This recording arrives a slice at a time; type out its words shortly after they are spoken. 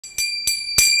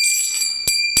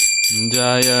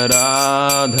Jaya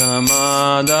Radha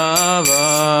Madhava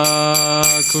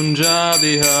Kunja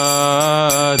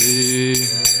Bihari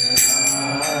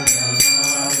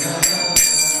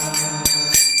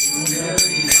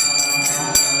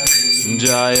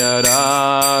Jaya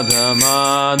Radha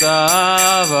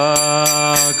Madhava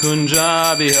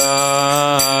Kunja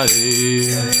Bihari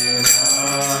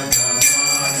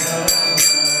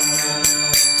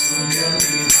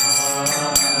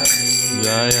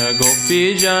Jaya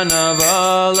Gopi Jana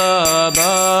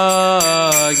Vallabha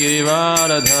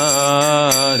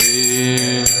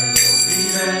Girivaradhari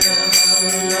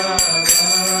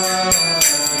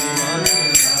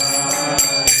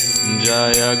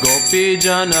Jaya Gopi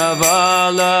Jana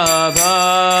Vallabha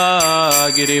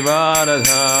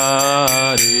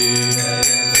Girivaradhari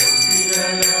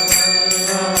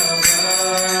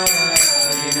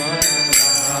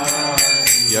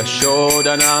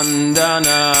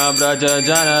Yashodanandana Braja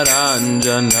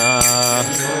Janaranjana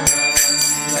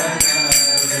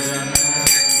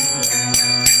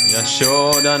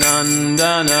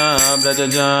Yashodanandana Braja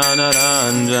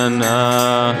Janaranjana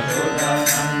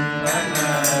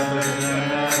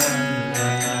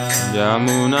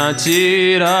Yamuna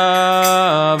Tira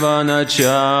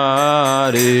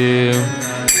Vanachari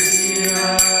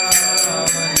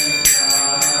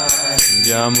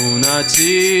Yamuna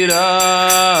Tira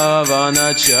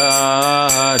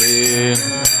Vanachari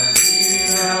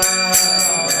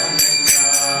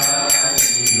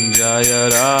Jaya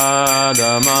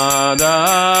Radha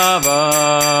Madhava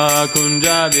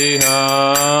Kunja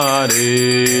Bihari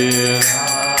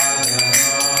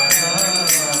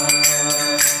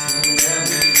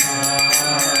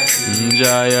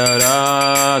Jaya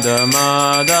Radha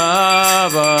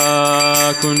Madhava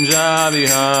Kunja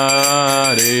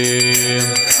Bihari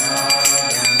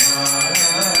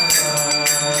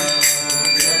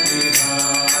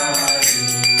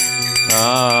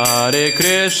Hare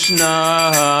Krishna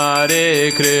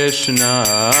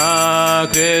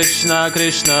Krishna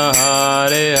Krishna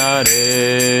Hare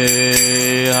Hare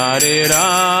Hare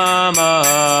Rama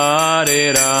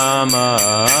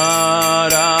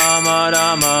Rama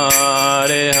Rama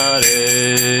Hare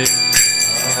Hare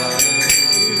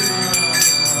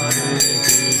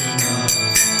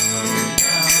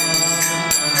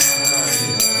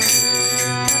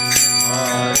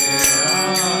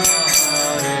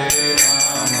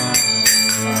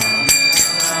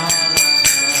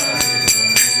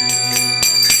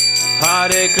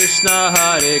Hare Krishna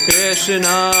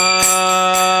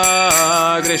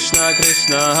Krishna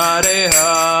Krishna Hare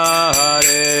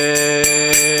Hare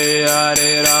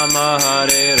Hare Rama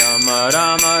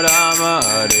Rama Rama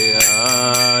Hare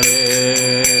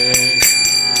Hare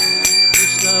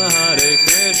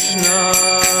Krishna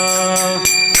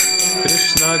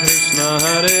Krishna Krishna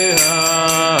Hare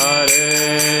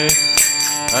Hare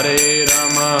Hare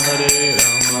Rama Hare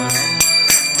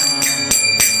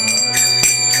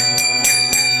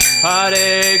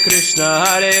Krishna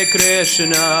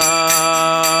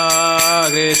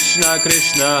Krishna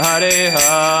Krishna Hare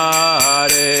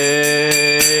Hare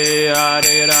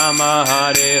Hare Rama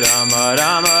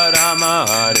Rama Rama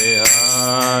Hare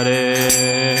Hare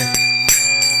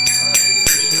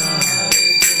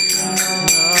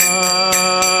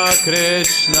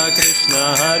Krishna Krishna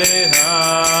Hare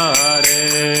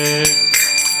Hare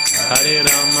Hare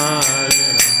Rama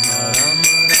Rama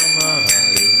Rama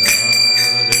Hare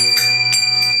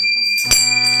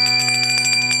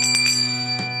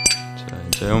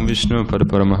Jai Om Viṣṇu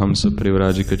Paramahamsa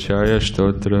Privrajikacharya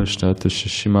Stotra Shtata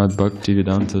Srimad Bhakti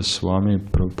Vedanta Swami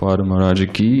Prabhupada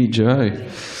Maharaj Ki Jai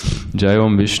Jai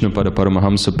Om Viṣṇu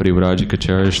Paramahamsa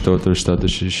Privrajikacharya Stotra Shtata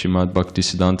Srimad Bhakti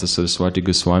Siddhanta Saraswati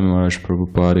Goswami Maharaj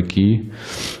Prabhupada Ki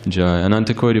Jai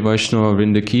Anantakoti Vaishnava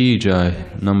Vrinda Ki Jai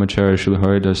Namacharya Srila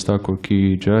Haridas Thakur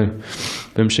Ki Jai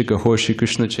Vimshika Ho Shri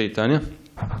Krishna Chaitanya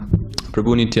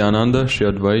Prabhu Nityananda, Shri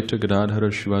Advaita, Gadadhara,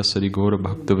 Shivasari, Gaura,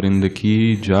 Bhakta Vrinda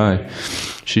Ki Jai,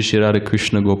 Shri Shri Radha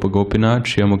Krishna Gopa Gopinath,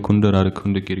 Shri Amakunda Radha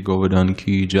Kunda Giri Govardhan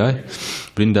Ki Jai,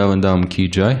 Vrindavan Dham Ki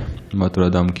Jai, Mathura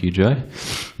Dham Ki Jai,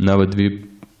 Navadvip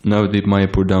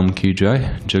Mayapur Dham Ki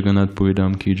Jai, Jagannath Puri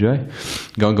Dham Ki Jai,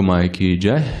 Ganga Maya Ki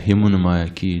Jai, Yamuna Maya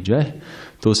Ki Jai,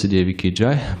 Tulsi Devi Ki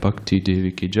Jai, Bhakti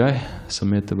Devi Ki Jai,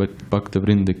 Sameta Bhakta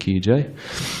Vrinda Ki Jai,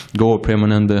 Gaur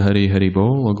Premananda Hari Hari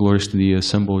Bol, all glories to the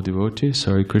assembled devotees,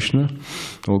 Hare Krishna,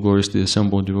 all glories to the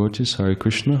assembled devotees, Hare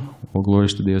Krishna, all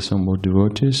glories to the assembled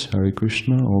devotees, Hare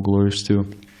Krishna, all glories to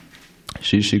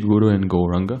Shri Shri Guru and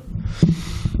Gauranga.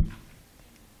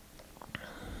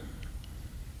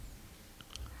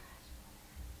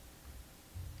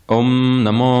 Om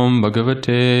Namo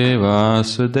Bhagavate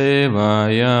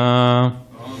Vasudevaya.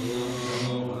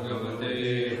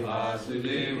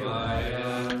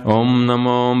 Om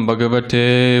Namo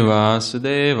Bhagavate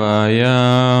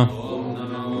Vasudevaya.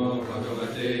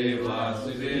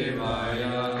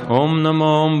 Om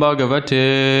Namo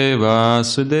Bhagavate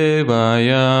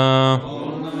Vasudevaya.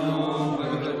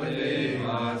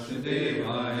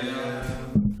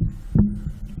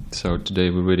 So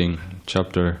today we're reading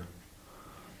chapter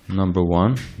number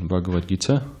 1, Bhagavad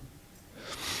Gita.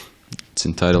 It's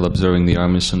entitled Observing the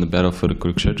Armies on the Battlefield of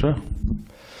Kurukshetra.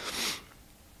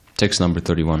 Text number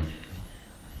 31.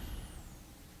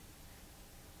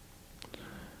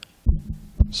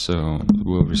 So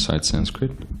we'll recite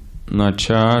Sanskrit.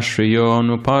 Nacha shriyo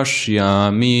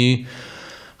nupashyami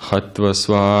hatva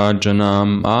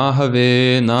svajanam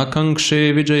ahave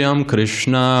nakankshe vijayam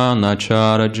Krishna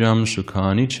nacharajam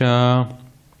sukhanicha.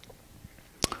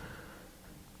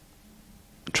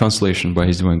 Translation by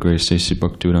His Divine Grace A.C.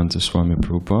 Bhaktivedanta Swami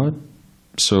Prabhupada.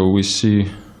 So we see,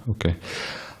 okay,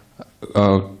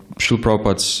 Srila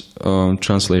Prabhupada's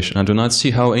translation. I do not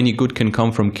see how any good can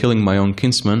come from killing my own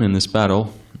kinsman in this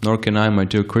battle, nor can I, my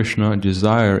dear Krishna,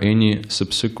 desire any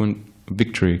subsequent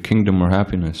victory, kingdom, or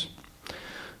happiness.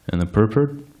 And the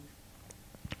purport?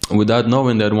 Without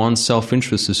knowing that one's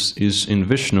self-interest is in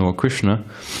Viṣṇu or Krishna,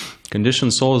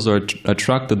 conditioned souls are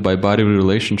attracted by bodily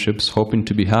relationships, hoping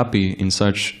to be happy in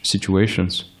such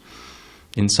situations.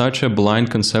 In such a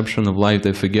blind conception of life,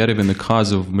 they forget even the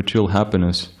cause of material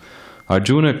happiness.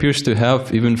 Arjuna appears to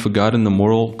have even forgotten the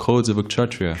moral codes of a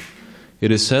kṣatriya. It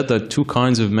is said that two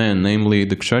kinds of men, namely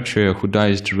the kṣatriya who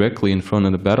dies directly in front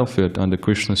of the battlefield under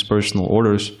Krishna's personal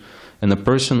orders, and the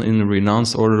person in the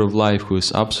renounced order of life who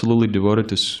is absolutely devoted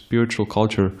to spiritual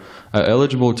culture, are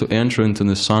eligible to enter into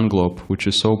the sun globe, which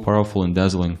is so powerful and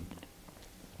dazzling.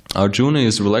 Arjuna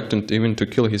is reluctant even to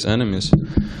kill his enemies,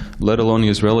 let alone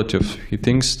his relatives. He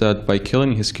thinks that by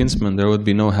killing his kinsman there would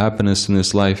be no happiness in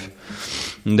his life,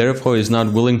 and therefore he is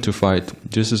not willing to fight,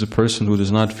 just as a person who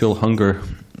does not feel hunger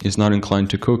is not inclined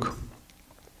to cook.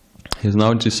 He has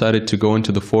now decided to go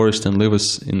into the forest and live a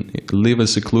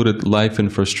secluded life in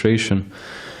frustration.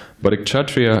 But a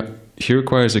kṣatriya, he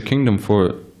requires a kingdom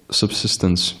for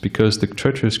subsistence, because the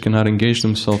kṣatriyas cannot engage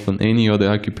themselves in any other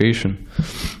occupation.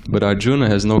 But Arjuna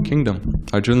has no kingdom.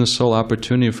 Arjuna's sole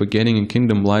opportunity for getting a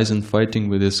kingdom lies in fighting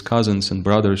with his cousins and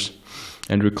brothers,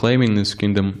 and reclaiming this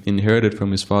kingdom inherited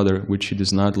from his father, which he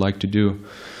does not like to do.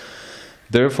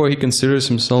 Therefore, he considers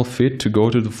himself fit to go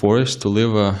to the forest to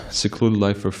live a secluded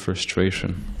life of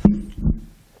frustration.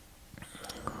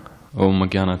 Om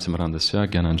Jnana-timirandasya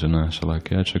Jnananjana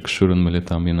Shalakya Chakshurun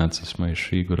Militam Yena Tasmai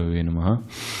Shri Gurave Namaha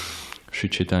Shri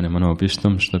Chaitanya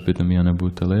Manobhishtam Shtapitam Yana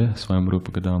Bhutale Swayam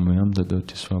Rupa Kadamayam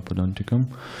Dadoti Swapadantikam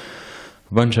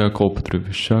Vancha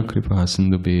Kolpatrivishya Kripa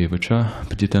Sindhubhyevacha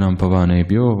Patitanam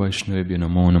Pavanebhyo Vaishnavebhyo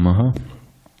Namo Namaha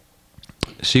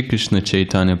Shri Krishna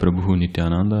Chaitanya Prabhu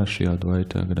Nityananda Shri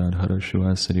Advaita Gadadhara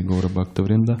Shivasari Gaura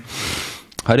Bhaktavrinda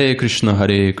Hare Krishna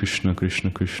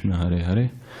Krishna Krishna Hare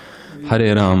Hare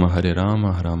Hare Rama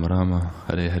Rama Rama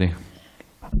Hare Hare.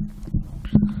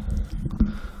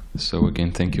 So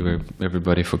again, thank you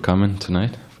everybody for coming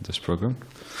tonight for this program.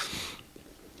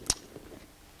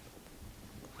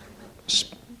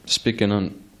 Speaking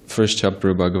on first chapter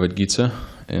of Bhagavad Gita,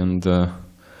 and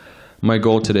my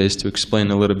goal today is to explain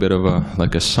a little bit of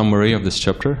a summary of this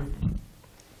chapter,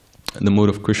 the mood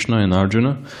of Krishna and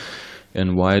Arjuna,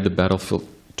 and why the battlefield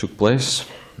took place.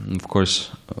 And of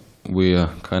course, we are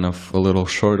kind of a little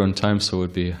short on time, so it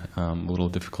would be a little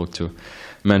difficult to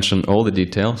mention all the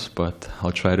details, but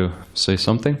I'll try to say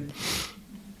something.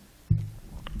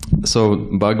 So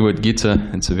Bhagavad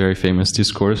Gita, it's a very famous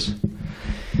discourse.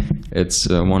 It's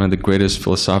one of the greatest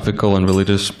philosophical and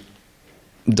religious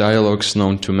dialogues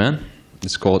known to man.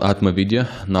 It's called Atma Vidya,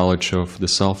 knowledge of the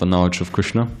self and knowledge of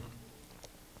Krishna.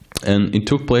 And it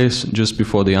took place just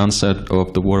before the onset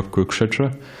of the war of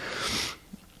Kurukshetra.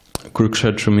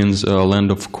 Kurukshetra means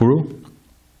land of Kuru.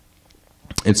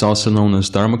 It's also known as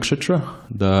Dharmakshetra,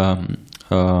 the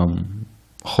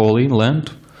holy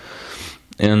land.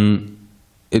 And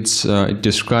it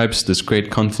describes this great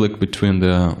conflict between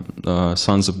the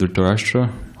sons of Dhritarashtra,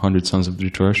 100 sons of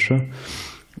Dhritarashtra,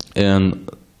 and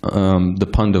the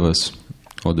Pandavas,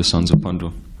 or the sons of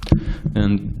Pandu.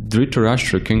 And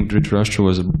Dhritarashtra, King Dhritarashtra,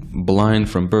 was blind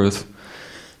from birth,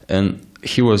 and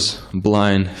he was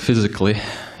blind physically,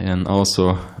 and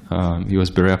also he was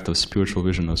bereft of spiritual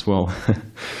vision as well.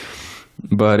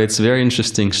 But it's a very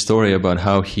interesting story about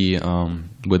how he,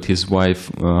 with his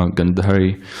wife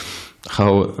Gandhari,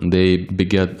 how they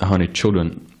beget 100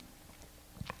 children.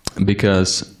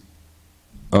 Because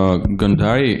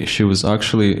Gandhari, she was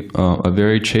actually a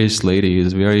very chaste lady,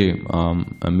 is a very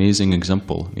amazing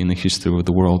example in the history of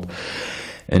the world.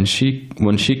 And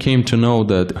when she came to know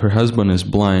that her husband is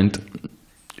blind,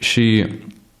 she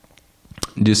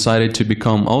decided to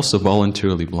become also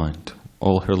voluntarily blind.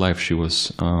 All her life she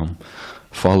was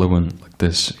following like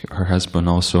this. Her husband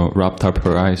also wrapped up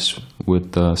her eyes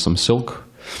with some silk.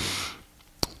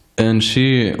 And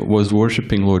she was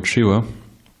worshipping Lord Shiva.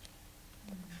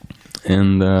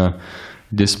 And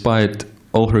despite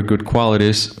all her good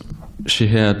qualities, she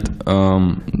had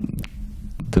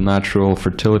the natural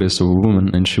fertilities of a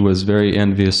woman, and she was very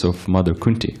envious of Mother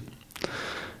Kunti,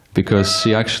 because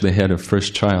she actually had her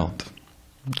first child.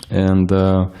 And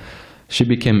she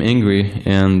became angry,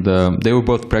 and they were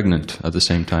both pregnant at the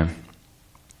same time.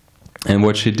 And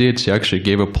what she did, she actually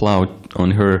gave a plow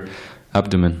on her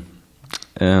abdomen.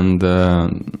 And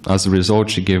as a result,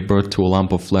 she gave birth to a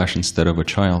lump of flesh instead of a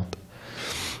child.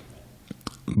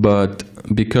 But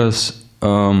because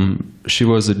she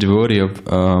was a devotee of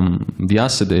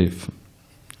Vyasadeva,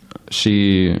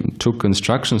 she took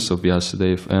instructions of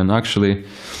Vyasadeva, and actually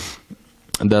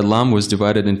that lamb was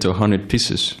divided into 100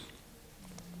 pieces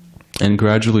and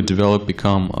gradually developed,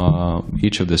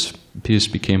 each of this piece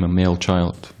became a male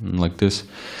child. And like this,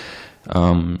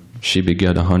 she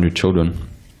begat 100 children.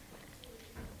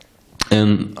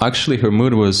 And actually her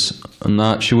mood was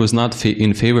not, she was not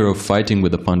in favor of fighting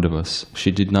with the Pandavas.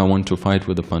 She did not want to fight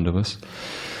with the Pandavas.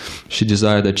 She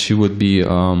desired that she would be,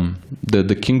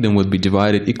 the kingdom would be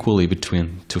divided equally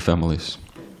between two families.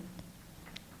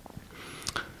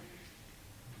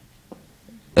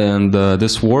 And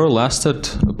this war lasted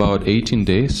about 18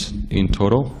 days in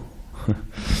total.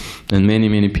 And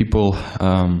many people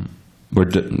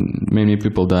many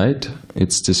people died.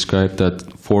 It's described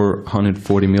that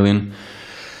 440 million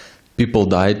people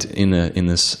died in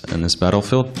this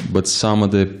battlefield, but some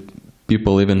of the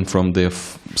people even from the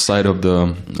side of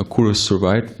the Kurus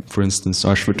survived. For instance,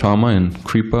 Ashvatthama and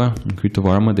Kripa and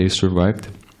Kritavarma, they survived.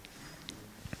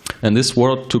 And this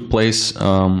war took place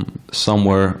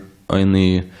somewhere in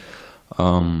the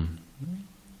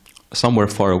somewhere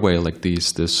far away, like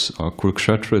this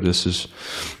Kṛṣatriya. This is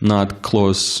not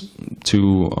close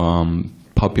to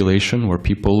population where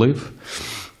people live,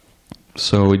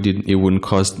 so it wouldn't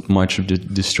cause much of the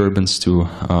disturbance to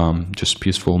just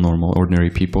peaceful, normal, ordinary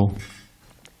people.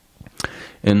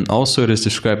 And also it is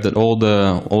described that all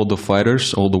the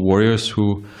fighters, all the warriors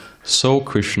who saw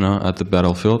Krishna at the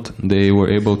battlefield, they were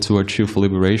able to achieve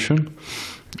liberation,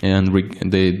 and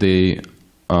they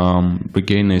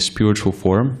regain a spiritual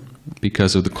form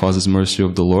because of the causeless mercy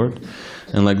of the Lord.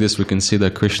 And like this we can see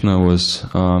that Krishna was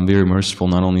very merciful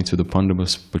not only to the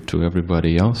Pandavas but to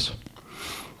everybody else.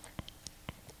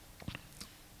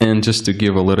 And just to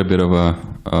give a little bit of a,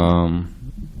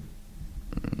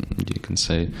 you can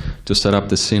say, to set up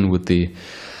the scene with the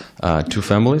two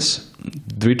families.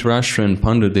 Dhritarashtra and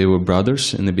Pandu, they were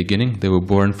brothers in the beginning. They were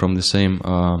born from the same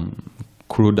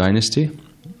Kuru dynasty,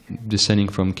 descending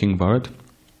from King Bharat.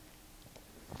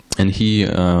 And he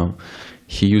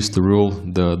used to rule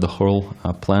the whole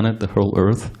planet, the whole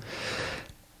earth.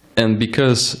 And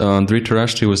because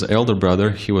Dhritarashtra was the elder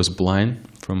brother, he was blind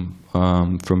from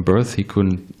birth. He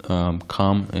couldn't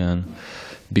come and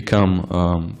become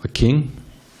a king.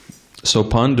 So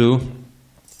Pandu,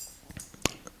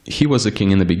 he was a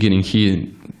king in the beginning.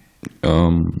 He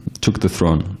took the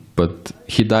throne, but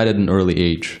he died at an early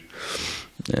age.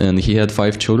 And he had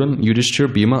 5 children: Yudhishthira,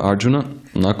 Bhima, Arjuna,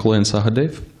 Nakula, and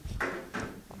Sahadev.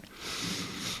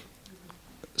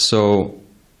 So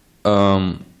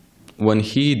when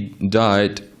he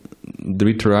died,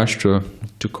 Dhritarashtra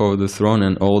took over the throne,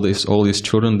 and all these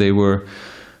children, they were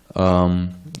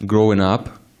growing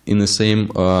up in the same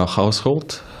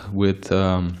household with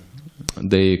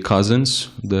the cousins,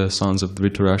 the sons of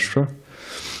Dhritarashtra,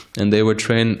 and they were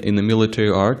trained in the military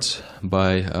arts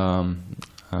by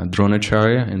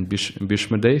Dronacharya and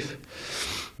Bhishmadev.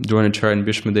 Dronacharya and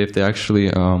Bhishmadev, they actually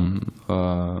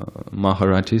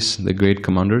Maharatis, the great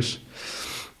commanders.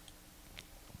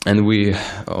 And we,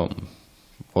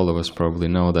 all of us probably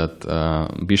know that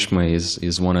Bhishma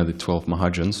is one of the 12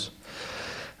 Mahajans,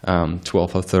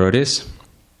 12 authorities.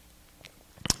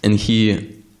 And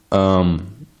he, when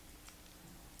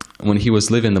he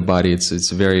was living the body,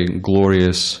 it's a very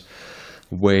glorious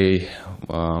way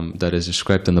that is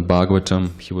described in the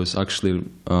Bhagavatam. He was actually,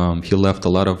 he left a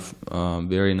lot of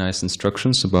very nice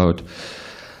instructions about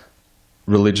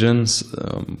religions,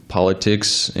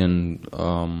 politics, and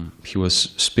he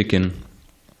was speaking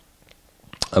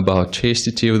about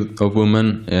chastity of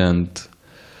women, and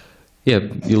yeah,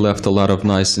 he left a lot of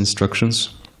nice instructions.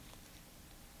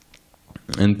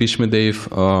 And Bhishmadev,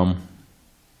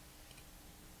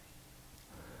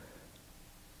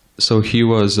 so he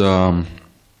was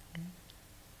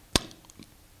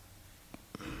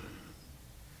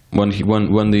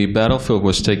when the battlefield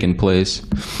was taking place,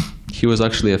 he was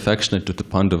actually affectionate to the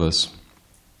Pandavas.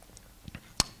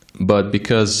 But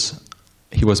because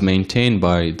he was maintained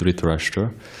by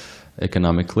Dhritarashtra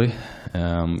economically,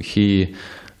 he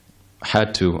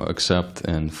had to accept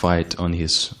and fight on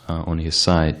his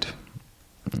side.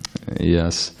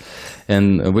 Yes,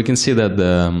 and we can see that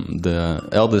the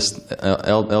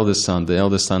eldest son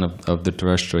of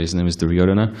Dhritarashtra, his name is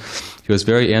Duryodhana. He was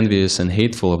very envious and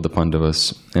hateful of the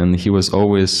Pandavas, and he was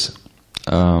always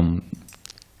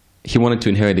he wanted to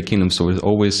inherit the kingdom, so he was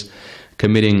always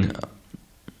committing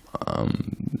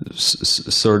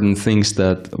certain things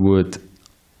that would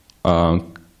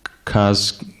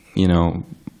cause,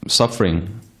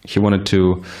 suffering. He wanted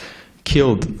to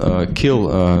kill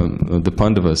the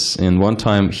Pandavas, and one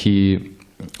time he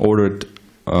ordered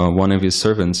one of his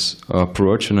servants,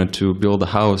 Arjuna, to build a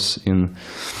house in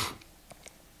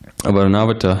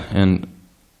Varnavata. And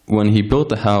when he built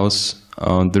the house,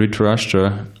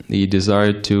 Dhritarashtra, he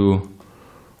desired to.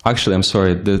 Actually, I'm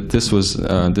sorry. This was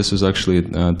actually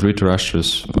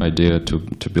Dhritarashtra's idea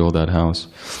to build that house,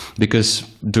 because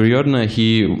Duryodhana,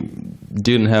 he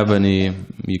didn't have any.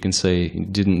 You can say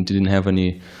didn't have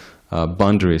any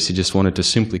boundaries. He just wanted to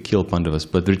simply kill Pandavas.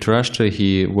 But Dhritarashtra,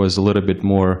 he was a little bit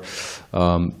more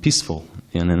peaceful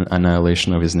in an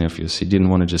annihilation of his nephews. He didn't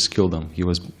want to just kill them. He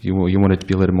wanted to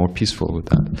be a little more peaceful with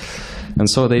that. And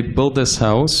so they built this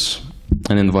house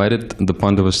and invited the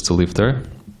Pandavas to live there.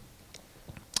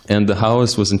 And the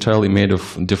house was entirely made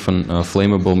of different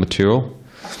flammable material.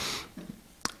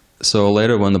 So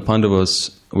later, when the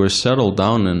Pandavas were settled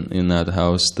down in that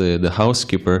house, the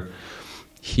housekeeper,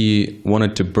 he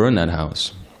wanted to burn that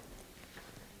house.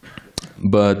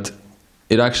 But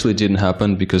it actually didn't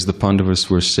happen, because the Pandavas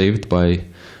were saved by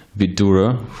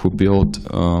Vidura, who built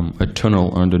a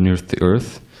tunnel underneath the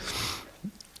earth.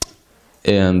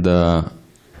 And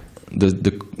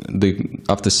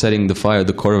after setting the fire,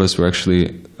 the Kauravas were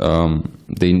actually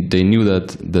they knew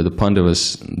that the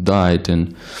Pandavas died,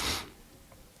 and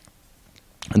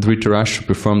Dhritarashtra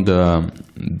performed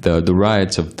the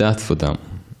rites of death for them.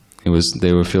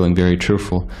 They were feeling very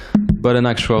cheerful, but in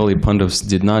actuality, Pandavas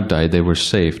did not die; they were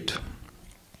saved.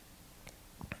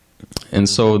 And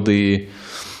so the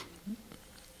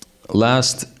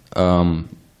last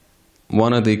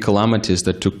one of the calamities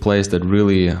that took place that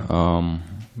really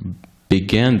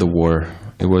began the war,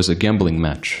 it was a gambling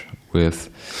match with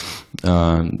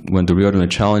when Duryodhana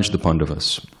challenged the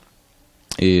Pandavas.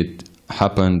 It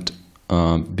happened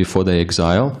before the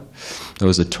exile. There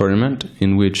was a tournament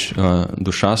in which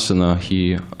Dushasana,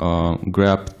 he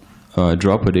grabbed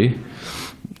Draupadi,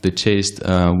 the chaste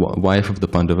wife of the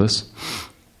Pandavas,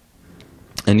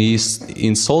 and he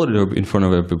insulted her in front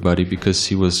of everybody, because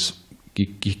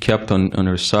he kept on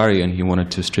her sari and he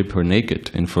wanted to strip her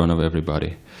naked in front of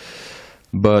everybody.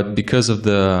 But because of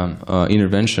the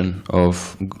intervention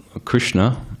of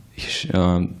Krishna,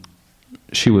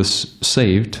 she was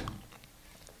saved.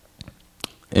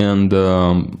 And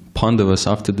Pandavas,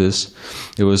 after this,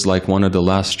 it was like one of the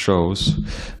last straws.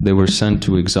 They were sent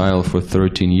to exile for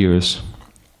 13 years,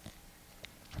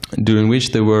 during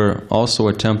which they were also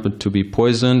attempted to be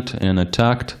poisoned and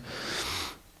attacked.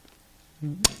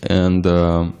 And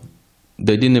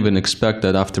they didn't even expect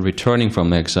that after returning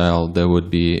from exile, they would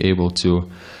be able to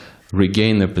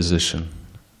regain their position.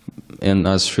 And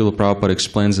as Srila Prabhupada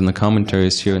explains in the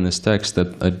commentaries here in this text,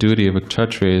 that a duty of a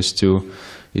kṣatriya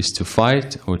is to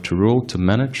fight or to rule, to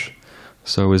manage.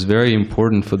 So it was very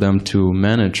important for them to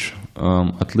manage,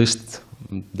 at least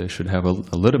they should have a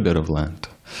little bit of land.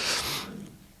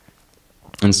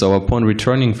 And so upon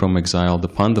returning from exile, the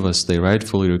Pandavas, they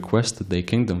rightfully requested their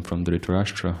kingdom from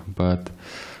Dhritarashtra. But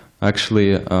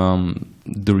actually,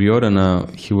 Duryodhana,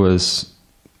 he was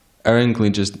arrogantly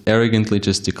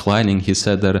just declining. He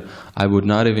said that I would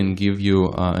not even give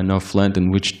you enough land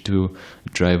in which to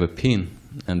drive a pin.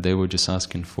 And they were just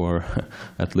asking for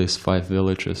at least 5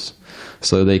 villages,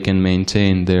 so they can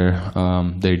maintain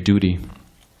their duty.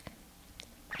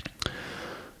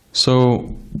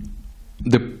 So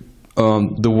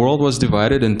the world was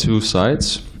divided in 2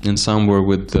 sides, and some were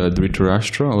with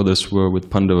Dhritarashtra, others were with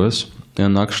Pandavas.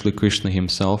 And actually, Krishna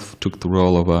himself took the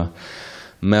role of a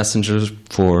messenger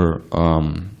for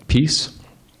peace.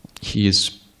 His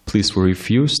pleas were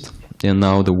refused, and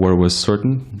now the war was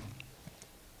certain.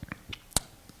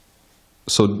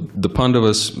 So the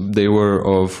Pandavas, they were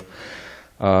of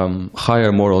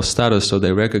higher moral status, so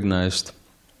they recognized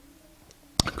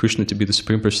Krishna to be the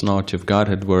Supreme Personality of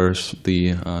Godhead, whereas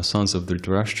the sons of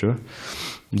Dhritarashtra,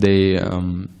 they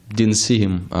didn't see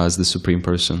him as the Supreme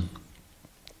Person.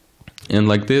 And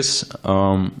like this,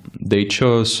 they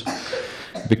chose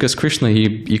because Krishna,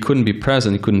 he couldn't be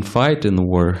present, he couldn't fight in the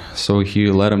war, so he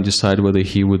let him decide whether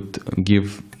he would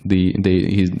give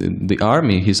the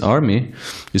army, his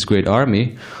great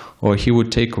army, or he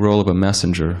would take the role of a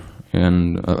messenger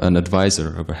and an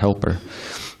advisor, of a helper.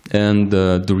 And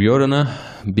Duryodhana,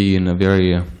 being a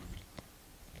very,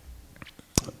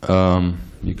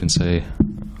 you can say,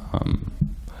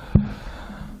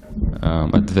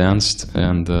 advanced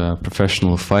and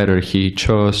professional fighter, he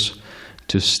chose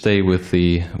to stay with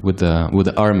the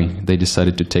army. They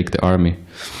decided to take the army,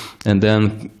 and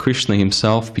then Krishna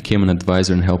himself became an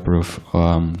advisor and helper of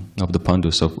the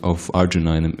Pandus, of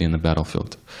Arjuna in the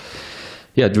battlefield.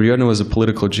 Yeah, Duryodhana was a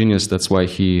political genius. That's why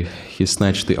he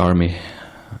snatched the army,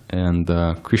 and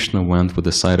Krishna went with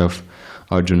the side of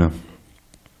Arjuna.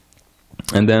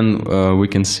 And then we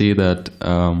can see that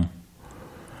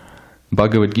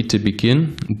Bhagavad Gita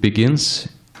begins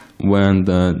when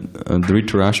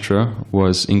Dhritarashtra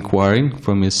was inquiring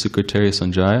from his secretary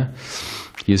Sanjaya.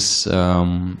 He's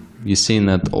seen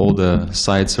that all the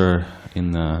sides are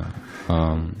in the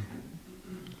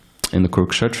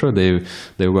Kurukshetra.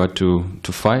 They were to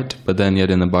fight, but then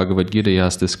yet in the Bhagavad Gita he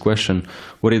asked this question: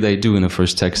 what did they do in the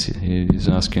first text? He's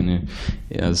asking,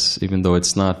 as even though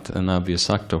it's not an obvious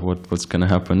actor, what's going to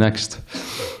happen next?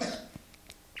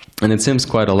 And it seems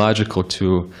quite illogical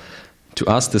to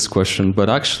ask this question, but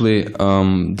actually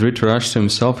Dhritarashtra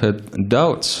himself had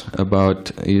doubts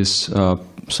about his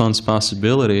son's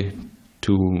possibility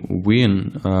to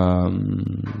win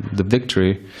the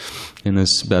victory in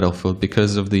this battlefield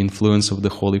because of the influence of the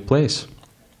holy place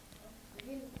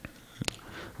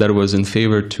that was in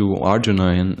favor to Arjuna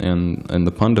and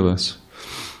the Pandavas.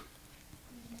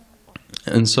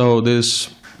 And so this,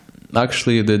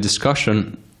 actually the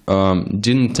discussion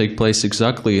didn't take place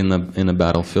exactly in a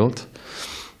battlefield.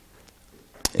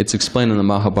 It's explained in the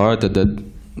Mahabharata that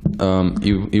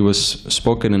it was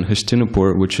spoken in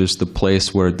Hastinapur, which is the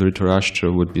place where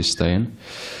Dhritarashtra would be staying.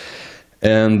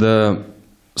 And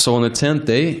so on the 10th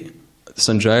day,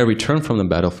 Sanjaya returned from the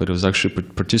battlefield. He was actually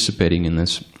participating in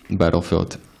this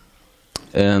battlefield.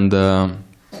 And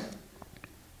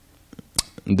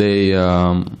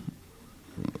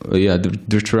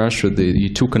Dhritarashtra, he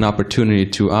took an opportunity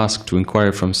to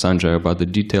inquire from Sanjaya about the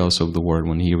details of the war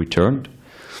when he returned.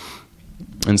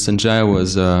 And Sanjaya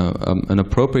was an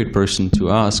appropriate person to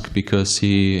ask because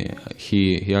he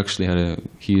actually had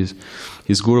his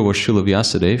guru was Srila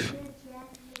Vyasadeva,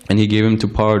 and he gave him the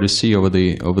power to see over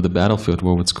the battlefield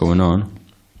what's going on.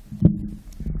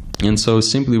 And so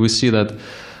simply we see that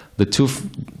the two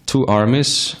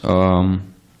armies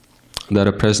that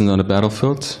are present on the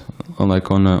battlefield,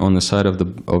 like on the side of the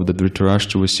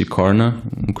Dhritarashtra, we see Kṛṣṇa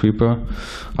and Kripa,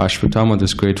 Ashvatthama,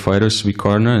 these great fighters,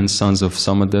 Vikarna and sons of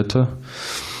Samadetta.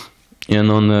 And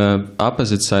on the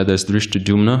opposite side there's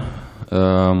Drishtadumna,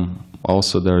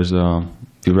 also there's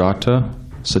Virata,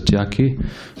 Satyaki,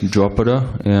 Draupada,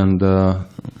 and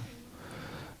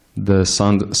the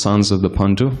sons of the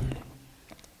Pandu.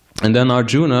 And then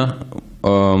Arjuna,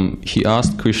 he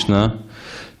asked Krishna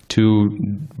to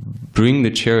bring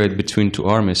the chariot between two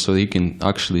armies so he can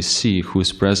actually see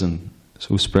who's present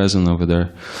over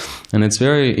there. And it's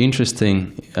very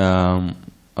interesting. I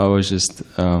was just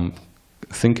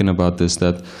thinking about this,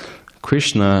 that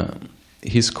Krishna,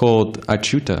 he's called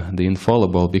Achyuta, the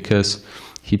infallible, because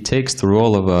he takes the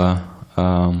role of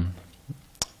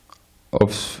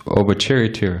a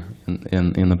charioteer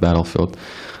in the battlefield.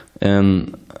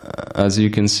 And as you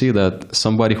can see, that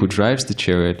somebody who drives the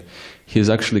chariot, he is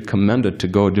actually commanded to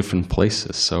go different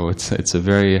places. So it's a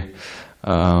very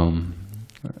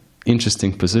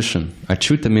interesting position.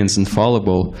 Achyuta means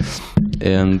infallible,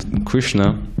 and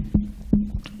Krishna,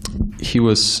 he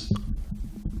was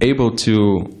able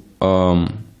to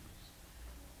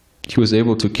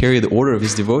carry the order of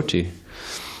his devotee.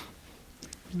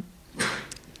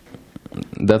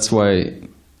 That's why,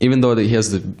 even though he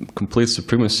has the complete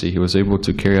supremacy, he was able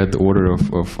to carry out the order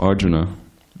of Arjuna.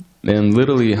 And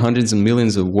literally hundreds and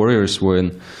millions of warriors were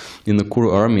in the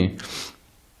Kuru army.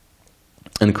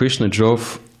 And Krishna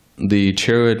drove the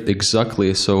chariot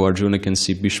exactly so Arjuna can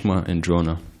see Bhishma and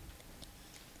Drona.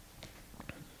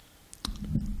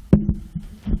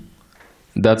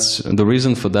 That's the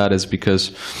reason for that, is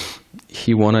because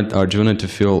he wanted Arjuna to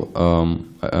feel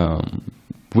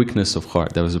weakness of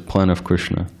heart. That was a plan of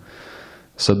Krishna.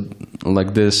 So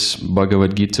like this,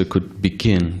 Bhagavad Gita could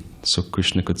begin, so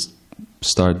Krishna could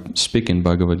start speaking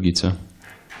Bhagavad Gita.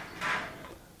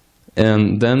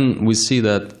 And then we see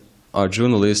that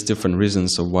Arjuna lists different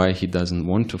reasons of why he doesn't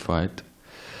want to fight.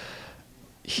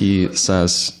 He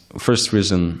says, first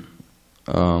reason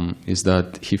is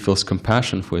that he feels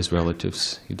compassion for his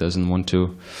relatives. He doesn't want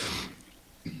to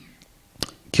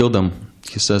kill them.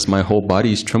 He says, my whole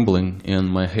body is trembling, and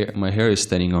my hair is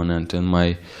standing on end, and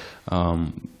my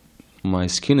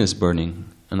skin is burning,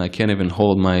 and I can't even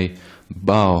hold my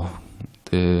bow.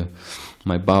 The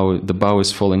bow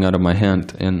is falling out of my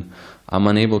hand, and I'm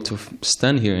unable to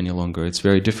stand here any longer. It's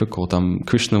very difficult.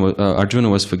 Arjuna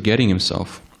was forgetting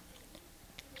himself.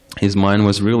 His mind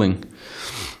was reeling,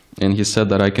 and he said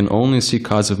that I can only see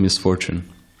cause of misfortune.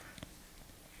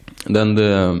 Then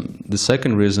the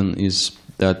second reason is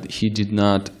that he did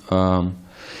not.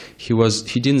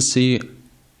 He didn't see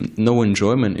no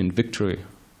enjoyment in victory.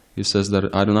 He says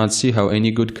that I do not see how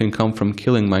any good can come from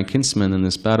killing my kinsman in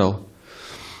this battle,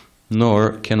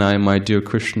 nor can I, my dear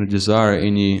Krishna, desire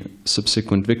any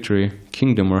subsequent victory,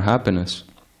 kingdom, or happiness.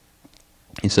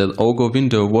 He said, O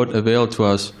Govinda, what avail to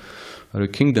us a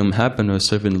kingdom,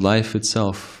 happiness, or even life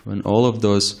itself, when all of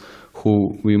those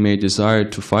who we may desire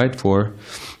to fight for,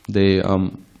 they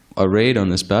arrayed on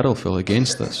this battlefield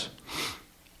against us.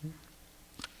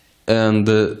 And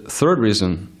the third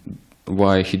reason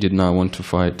why he did not want to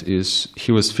fight is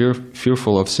he was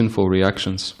fearful of sinful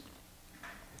reactions.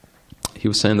 He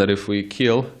was saying that if we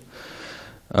kill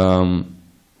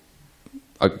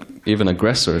even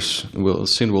aggressors,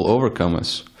 sin will overcome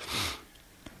us.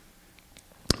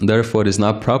 Therefore, it is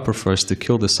not proper for us to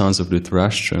kill the sons of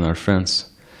Dhritarashtra and our friends.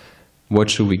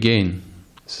 What should we gain?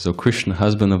 So Krishna,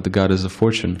 husband of the goddess of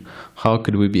fortune, how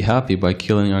could we be happy by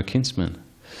killing our kinsmen?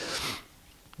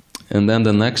 And then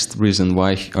the next reason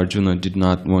why Arjuna did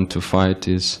not want to fight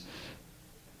is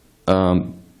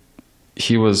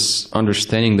he was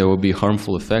understanding there will be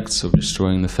harmful effects of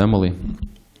destroying the family.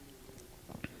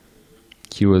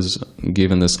 He was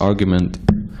given this argument,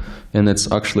 and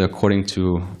it's actually according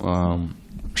to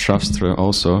Shastra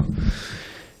also.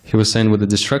 He was saying with the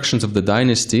destructions of the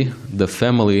dynasty, the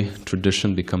family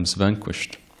tradition becomes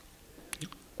vanquished.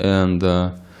 And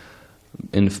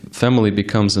family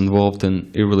becomes involved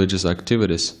in irreligious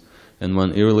activities. And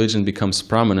when irreligion becomes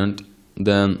prominent,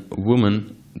 then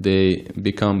women, they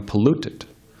become polluted.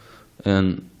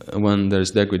 And when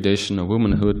there's degradation of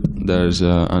womanhood, there's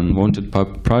unwanted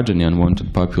progeny,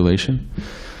 unwanted population.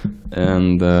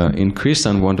 And increased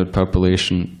unwanted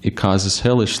population, it causes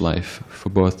hellish life for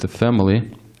both the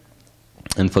family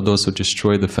and for those who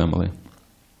destroy the family.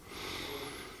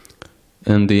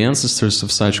 And the ancestors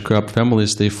of such corrupt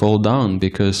families, they fall down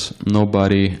because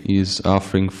nobody is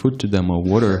offering food to them or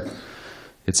water.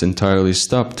 It's entirely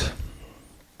stopped.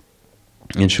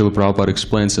 And Srila Prabhupada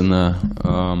explains in the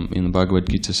Bhagavad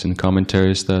Gita in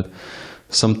commentaries that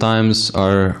sometimes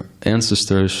our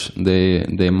ancestors,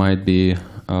 they might be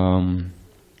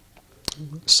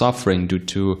suffering due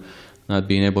to not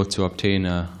being able to obtain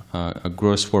a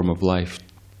gross form of life.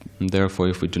 And therefore,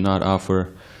 if we do not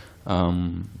offer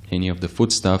any of the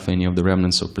foodstuff, any of the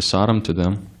remnants of prasadam to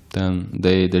them, then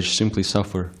they simply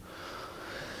suffer.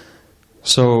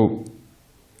 So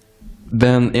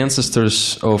then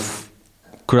ancestors of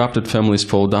corrupted families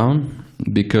fall down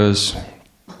because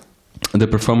the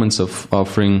performance of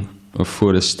offering of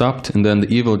food is stopped, and then the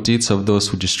evil deeds of those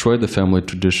who destroy the family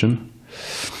tradition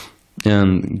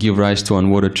and give rise to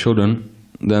unwanted children,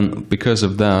 then because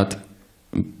of that,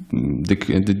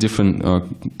 the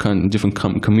different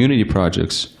community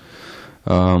projects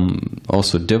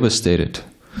also devastated.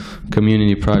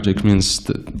 Community project means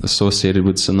associated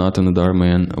with Sanatana Dharma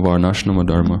and Varnashrama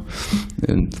Dharma.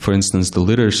 And for instance, the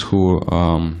leaders who,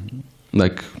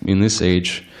 like in this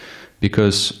age,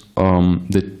 because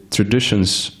the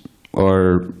traditions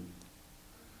are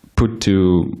put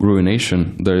to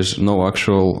ruination, there is no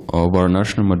actual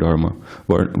Varnashrama Dharma,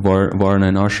 Varna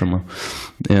and Ashrama.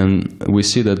 And we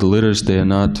see that the leaders, they are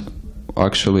not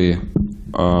actually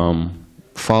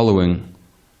following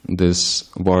this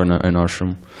Varna and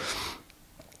Ashram.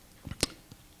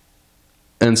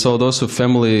 And so those whose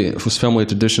family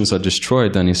traditions are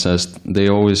destroyed, then he says, they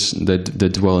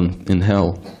dwell in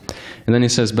hell. And then he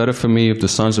says, better for me if the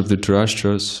sons of the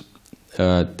Dhritarashtra's,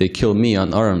 they kill me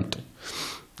unarmed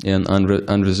and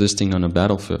unresisting on a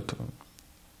battlefield.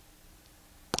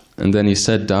 And then he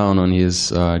sat down on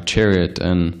his chariot,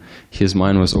 and his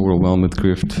mind was overwhelmed with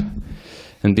grief.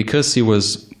 And because he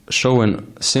was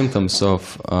showing symptoms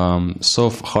of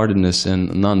soft-heartedness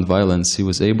and non-violence, he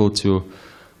was able to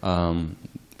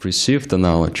receive the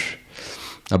knowledge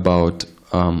about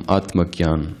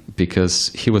Atma-gyan, because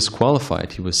he was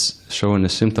qualified. He was showing the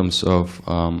symptoms of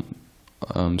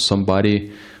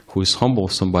somebody who is humble,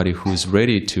 somebody who is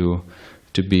ready to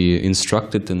be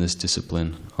instructed in this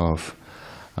discipline of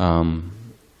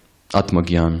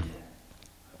Atma-gyan.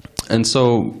 And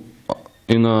so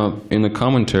in the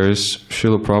commentaries,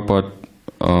 Srila Prabhupada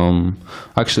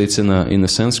actually it's in the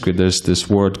Sanskrit, there's this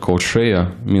word called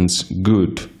Shreya, means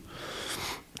good.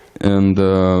 And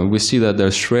we see that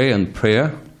there's Shreya and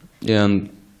Preya, and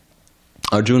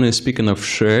Arjuna is speaking of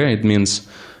Shreya, it means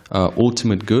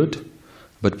ultimate good,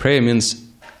 but Preya means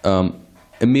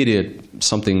immediate,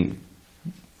 something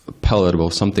palatable,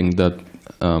 something that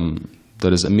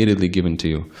that is immediately given to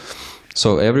you.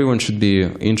 So everyone should be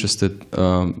interested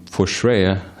for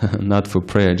Shreya, not for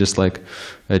Preya. Just like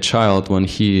a child, when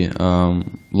he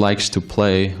likes to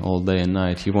play all day and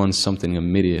night, he wants something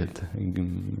immediate.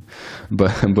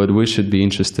 But we should be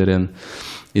interested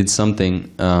in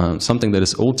something something that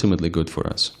is ultimately good for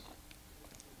us.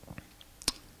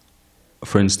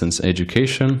 For instance,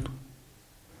 education.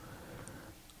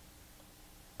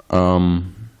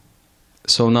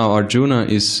 So now Arjuna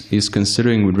is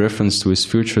considering, with reference to his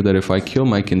future, that if I kill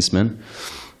my kinsman,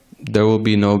 there will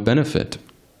be no benefit.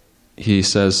 He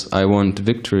says, I want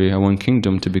victory, I want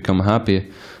kingdom to become happy,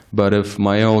 but if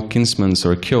my all kinsmen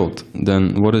are killed,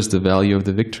 then what is the value of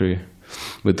the victory?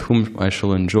 With whom I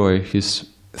shall enjoy? He's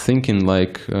thinking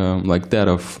like that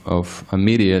of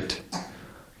immediate,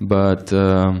 but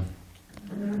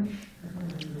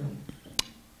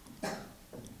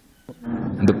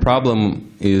the problem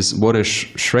is, what is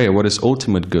Shreya, what is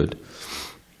ultimate good?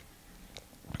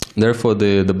 Therefore,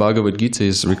 the Bhagavad Gita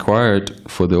is required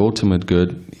for the ultimate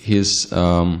good.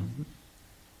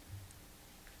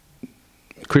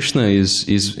 Krishna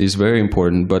is very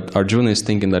important, but Arjuna is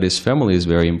thinking that his family is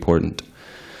very important.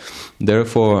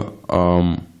 Therefore,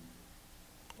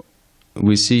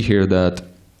 we see here that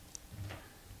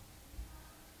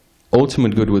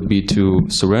ultimate good would be to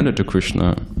surrender to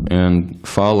Krishna and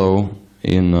follow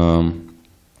in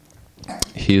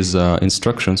his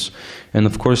instructions. And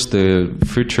of course the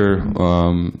future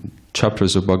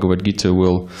chapters of Bhagavad Gita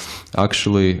will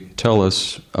actually tell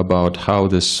us about how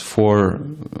these four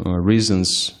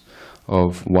reasons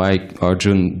of why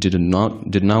Arjuna did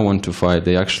not want to fight,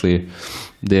 they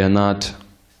are not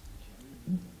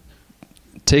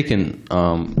taken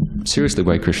seriously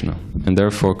by Krishna, and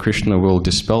therefore Krishna will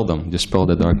dispel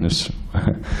the darkness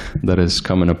that is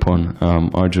coming upon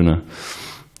Arjuna.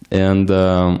 And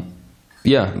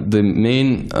yeah, the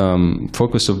main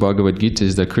focus of Bhagavad Gita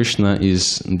is that Krishna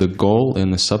is the goal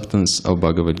and the substance of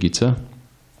Bhagavad Gita,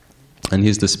 and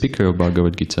he's the speaker of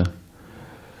Bhagavad Gita.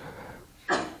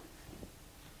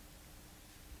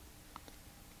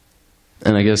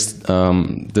 And I guess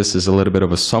this is a little bit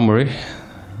of a summary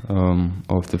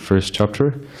of the first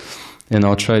chapter, and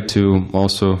I'll try to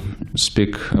also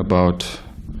speak about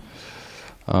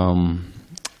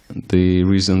the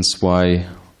reasons why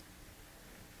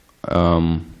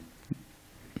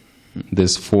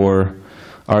these four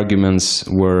arguments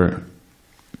were,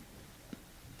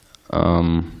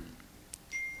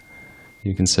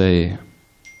 you can say,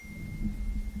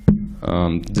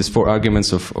 these four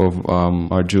arguments of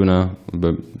Arjuna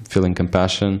feeling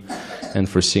compassion and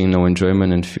foreseeing no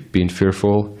enjoyment and being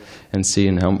fearful and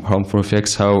seeing harmful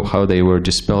effects, how they were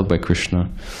dispelled by Krishna.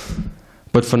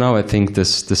 But for now, I think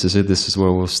this is it. This is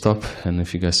where we'll stop. And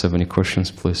if you guys have any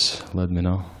questions, please let me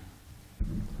know.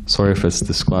 Sorry if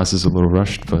this class is a little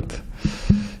rushed, but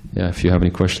yeah, if you have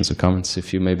any questions or comments,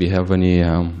 if you maybe have any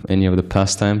of the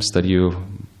pastimes that you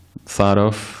thought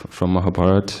of from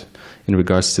Mahabharata in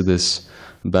regards to this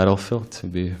battlefield,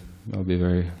 it'll be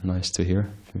very nice to hear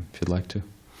if you'd like to.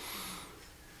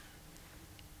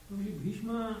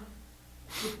 Bhishma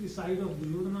took the side of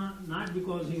Duryodhana not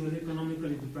because he was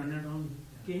economically dependent on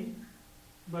the king,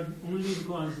 but only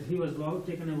because he was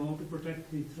taken a vow to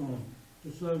protect the throne,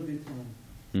 to serve the throne,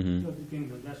 of the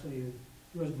kingdom. That's why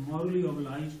he was morally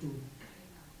obliged to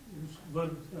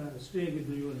stay with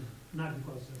Duryodhana, not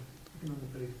because of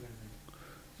economically dependent.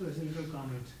 So it's a little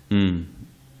comment.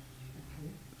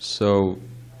 So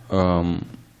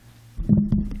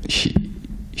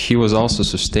he was also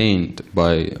sustained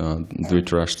by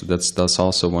Dhritarashtra. That's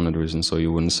also one of the reasons. So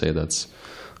you wouldn't say that's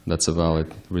a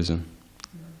valid reason.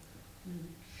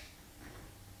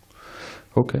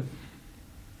 Okay.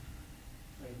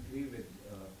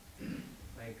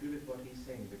 I agree with what he's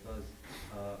saying, because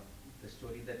the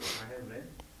story that I have read,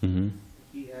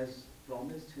 he has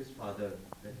promised his father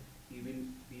that he will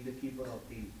be the keeper of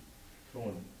the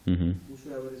throne.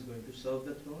 Whosoever is going to serve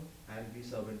the throne, I will be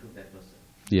servant to that person.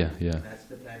 Yeah. That's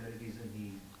the primary reason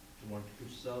he wanted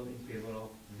to serve in favor of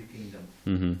the kingdom.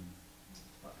 You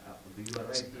are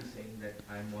right, he's saying that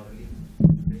I am morally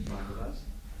Pandavas.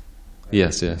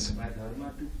 Yes. My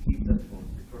dharma to keep the throne,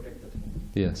 to protect the throne.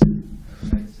 Yes.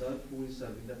 And serve who is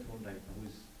serving the throne right now, who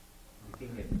is the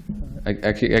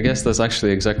king. I guess that's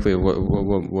actually exactly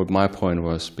what my point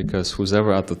was, because who's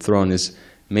ever at the throne is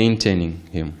maintaining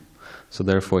him. So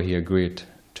therefore he agreed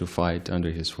to fight under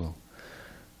his will.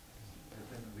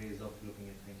 Different ways of looking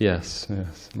at things. Yes,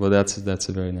 yes. Well, that's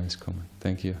a very nice comment.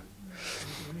 Thank you.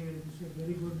 Anyway, it's a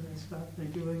very good start.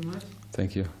 Thank you very much.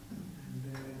 Thank you.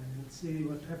 And let's see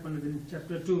what happened in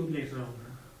chapter 2 later on.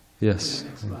 Yes. In the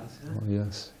next class. Huh? Oh,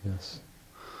 yes, yes.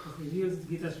 Okay, here's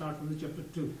Gita start from the chapter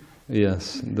 2.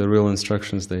 Yes, the real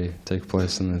instructions, they take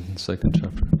place in the second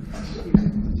chapter.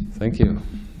 Thank you.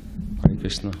 Hare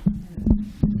Krishna.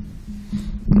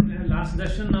 Last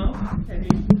session now, at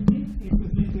 8:50,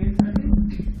 8:50 to 8:30.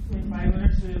 In 5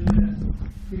 minutes,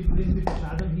 we'll bring the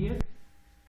prasadam here.